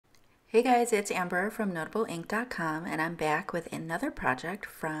Hey guys, it's Amber from NotableInk.com and I'm back with another project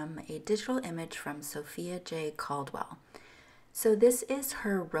from a digital image from Sophia J Caldwell. So this is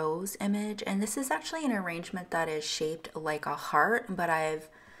her rose image, and this is actually an arrangement that is shaped like a heart, but I've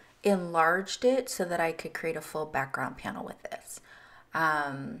enlarged it so that I could create a full background panel with this.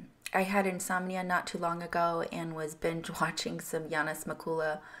 I had insomnia not too long ago and was binge watching some Yanis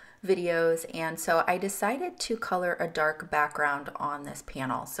Makula videos, and so I decided to color a dark background on this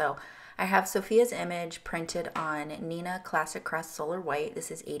panel. So I have Sophia's image printed on Neenah Classic Crest Solar White. This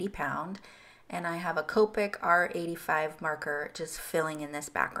is 80 pound. And I have a Copic R85 marker just filling in this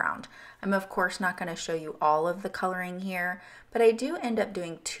background. I'm of course not going to show you all of the coloring here, but I do end up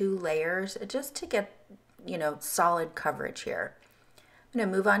doing 2 layers just to get, solid coverage here. I'm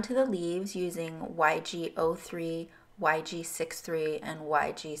going to move on to the leaves using YG03, YG63, and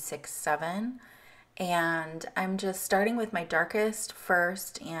YG67. And I'm just starting with my darkest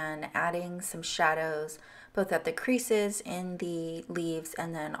first and adding some shadows both at the creases in the leaves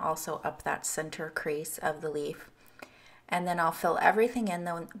and then also up that center crease of the leaf. And then I'll fill everything in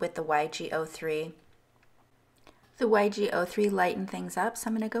with the YG03. The YG03 lighten things up, so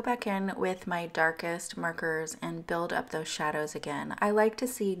I'm going to go back in with my darkest markers and build up those shadows again. I like to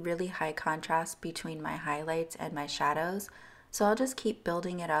see really high contrast between my highlights and my shadows, so I'll just keep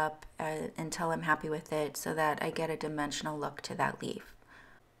building it up until I'm happy with it so that I get a dimensional look to that leaf.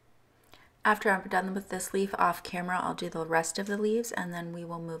 After I'm done with this leaf off camera, I'll do the rest of the leaves and then we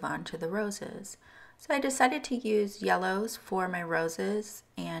will move on to the roses. So I decided to use yellows for my roses,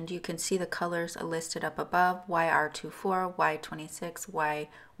 and you can see the colors listed up above: YR24, Y26,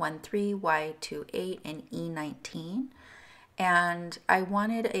 Y13, Y28, and E19. And I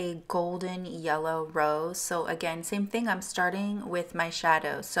wanted a golden yellow rose. So again, same thing, I'm starting with my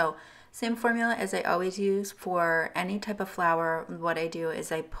shadows. So same formula as I always use for any type of flower. What I do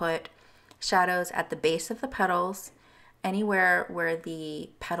is I put shadows at the base of the petals. Anywhere where the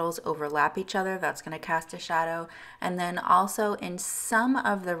petals overlap each other, that's going to cast a shadow. And then also in some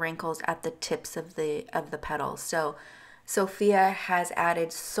of the wrinkles at the tips of the petals. So Sophia has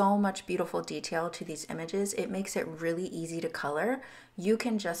added so much beautiful detail to these images. It makes it really easy to color. You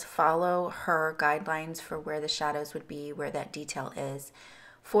can just follow her guidelines for where the shadows would be, where that detail is.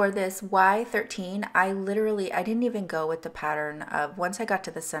 For this Y13, I didn't even go with the pattern of, once I got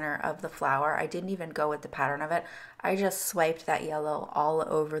to the center of the flower, I didn't even go with the pattern of it. I just swiped that yellow all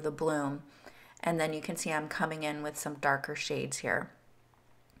over the bloom. And then you can see I'm coming in with some darker shades here.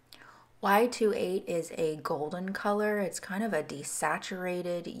 Y28 is a golden color. It's kind of a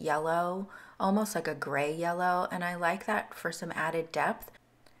desaturated yellow, almost like a gray yellow, and I like that for some added depth.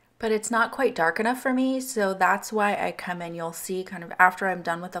 But it's not quite dark enough for me, so that's why I come in. You'll see kind of after I'm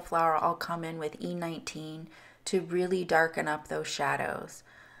done with the flower, I'll come in with E19 to really darken up those shadows.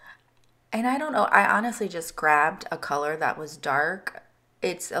 And I don't know, I honestly just grabbed a color that was dark.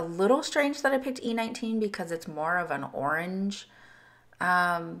 It's a little strange that I picked E19 because it's more of an orange,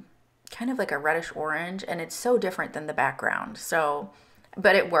 kind of like a reddish orange, and it's so different than the background. So,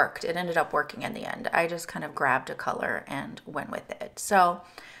 but it worked. It ended up working in the end. I just kind of grabbed a color and went with it. So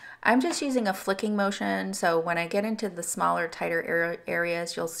I'm just using a flicking motion, so when I get into the smaller, tighter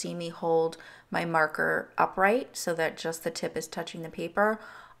areas, you'll see me hold my marker upright so that just the tip is touching the paper.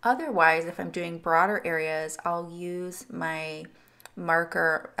 Otherwise, if I'm doing broader areas, I'll use my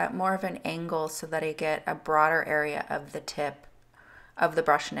marker at more of an angle so that I get a broader area of the tip of the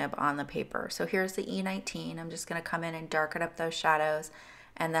brush nib on the paper. So here's the E19. I'm just going to come in and darken up those shadows,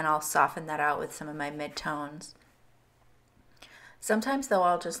 and then I'll soften that out with some of my midtones. Sometimes though,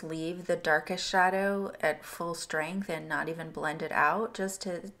 I'll just leave the darkest shadow at full strength and not even blend it out, just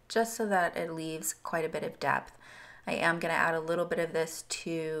so that it leaves quite a bit of depth. I am going to add a little bit of this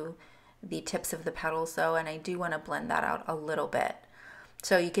to the tips of the petals though, and I do want to blend that out a little bit.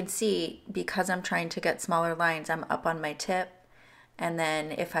 So you can see, because I'm trying to get smaller lines, I'm up on my tip. And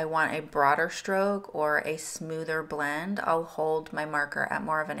then if I want a broader stroke or a smoother blend, I'll hold my marker at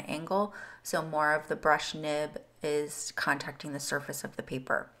more of an angle, so more of the brush nib is contacting the surface of the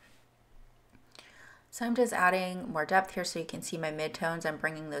paper. So I'm just adding more depth here so you can see my midtones. I'm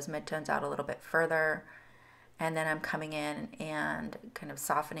bringing those midtones out a little bit further, and then I'm coming in and kind of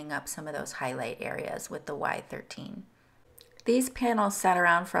softening up some of those highlight areas with the Y13. These panels sat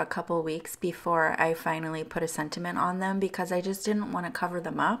around for a couple weeks before I finally put a sentiment on them because I just didn't want to cover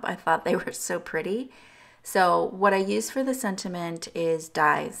them up. I thought they were so pretty. So what I use for the sentiment is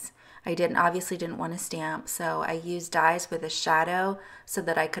dies. I obviously didn't want to stamp, so I used dies with a shadow so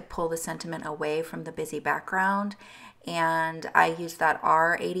that I could pull the sentiment away from the busy background. And I used that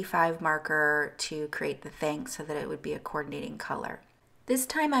R85 marker to create the thanks so that it would be a coordinating color. This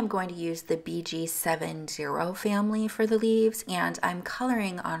time I'm going to use the BG70 family for the leaves, and I'm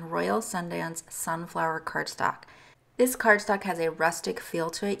coloring on Royal Sundance Sunflower Cardstock. This cardstock has a rustic feel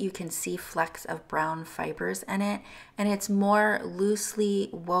to it. You can see flecks of brown fibers in it, and it's more loosely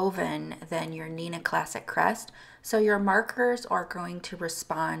woven than your Neenah Classic Crest. So your markers are going to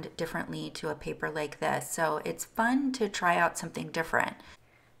respond differently to a paper like this. So it's fun to try out something different.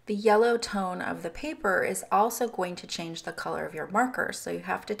 The yellow tone of the paper is also going to change the color of your markers, so you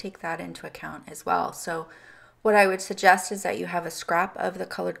have to take that into account as well. So what I would suggest is that you have a scrap of the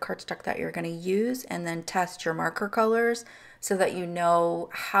colored cardstock that you're going to use and then test your marker colors so that you know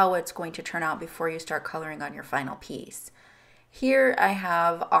how it's going to turn out before you start coloring on your final piece. Here I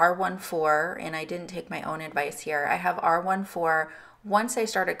have R14, and I didn't take my own advice here. I have R14. Once I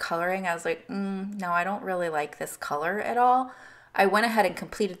started coloring, I was like, no, I don't really like this color at all. I went ahead and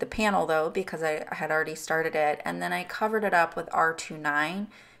completed the panel though because I had already started it, and then I covered it up with R29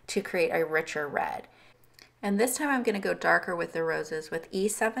 to create a richer red. And this time I'm going to go darker with the roses with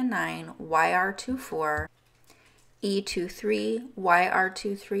E79, YR24, E23,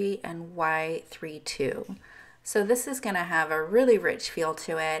 YR23, and Y32. So this is going to have a really rich feel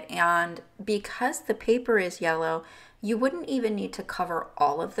to it, and because the paper is yellow, you wouldn't even need to cover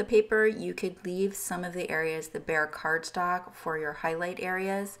all of the paper. You could leave some of the areas the bare cardstock for your highlight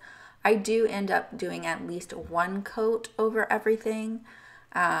areas. I do end up doing at least one coat over everything.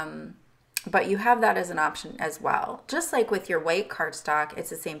 But you have that as an option as well. Just like with your white cardstock,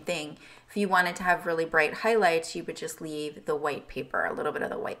 it's the same thing. If you wanted to have really bright highlights, you would just leave the white paper, a little bit of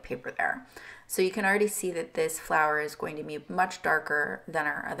the white paper there. So you can already see that this flower is going to be much darker than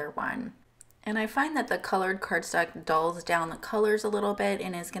our other one. And I find that the colored cardstock dulls down the colors a little bit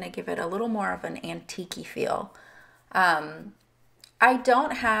and is going to give it a little more of an antique-y feel. I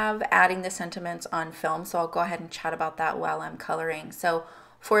don't have adding the sentiments on film, so I'll go ahead and chat about that while I'm coloring. So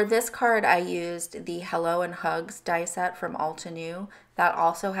for this card, I used the Hello and Hugs die set from Altenew. That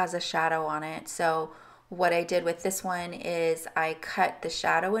also has a shadow on it. So what I did with this one is I cut the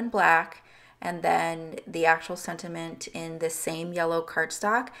shadow in black and then the actual sentiment in the same yellow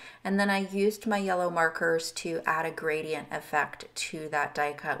cardstock. And then I used my yellow markers to add a gradient effect to that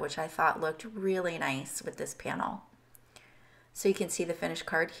die cut, which I thought looked really nice with this panel. So you can see the finished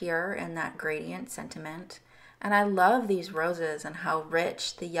card here in that gradient sentiment. And I love these roses and how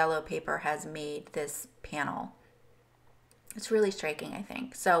rich the yellow paper has made this panel. It's really striking, I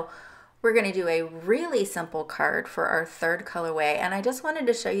think. So we're going to do a really simple card for our third colorway. And I just wanted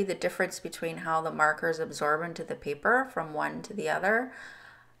to show you the difference between how the markers absorb into the paper from one to the other.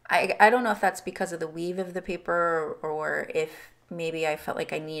 I don't know if that's because of the weave of the paper or if maybe I felt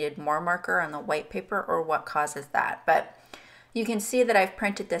like I needed more marker on the white paper or what causes that. But you can see that I've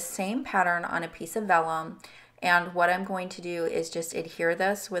printed the same pattern on a piece of vellum. And what I'm going to do is just adhere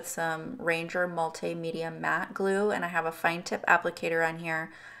this with some Ranger Multimedia Matte Glue, and I have a fine tip applicator on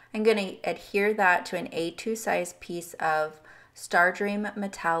here. I'm going to adhere that to an A2 size piece of Stardream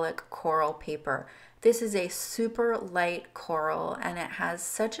Metallic CORAL paper. This is a super light coral, and it has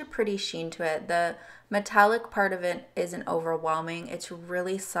such a pretty sheen to it. The metallic part of it isn't overwhelming. It's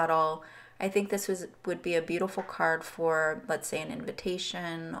really subtle. I think this would be a beautiful card for, let's say, an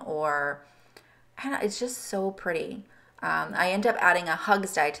invitation or... it's just so pretty. I end up adding a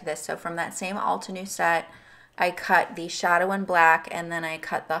Hugs die to this. So from that same Altenew set, I cut the shadow in black and then I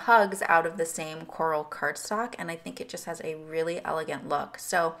cut the Hugs out of the same coral cardstock, and I think it just has a really elegant look.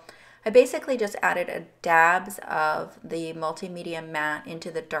 So I basically just added a dabs of the multimedia matte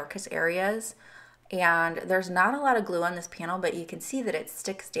into the darkest areas, and there's not a lot of glue on this panel, but you can see that it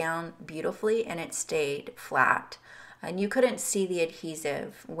sticks down beautifully and it stayed flat. And you couldn't see the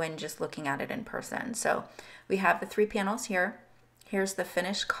adhesive when just looking at it in person. So we have the 3 panels here. Here's the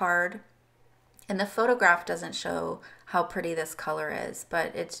finished card. And the photograph doesn't show how pretty this color is,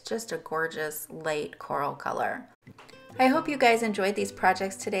 but it's just a gorgeous light coral color. I hope you guys enjoyed these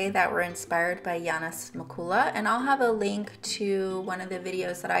projects today that were inspired by Janis Makula, and I'll have a link to one of the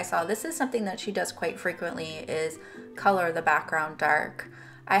videos that I saw. This is something that she does quite frequently, is color the background dark.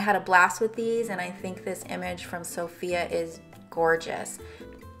 I had a blast with these, and I think this image from Sophia is gorgeous.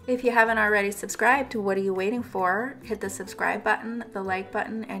 If you haven't already subscribed, what are you waiting for? Hit the subscribe button, the like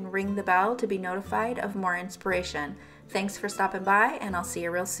button, and ring the bell to be notified of more inspiration. Thanks for stopping by, and I'll see you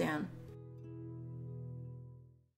real soon.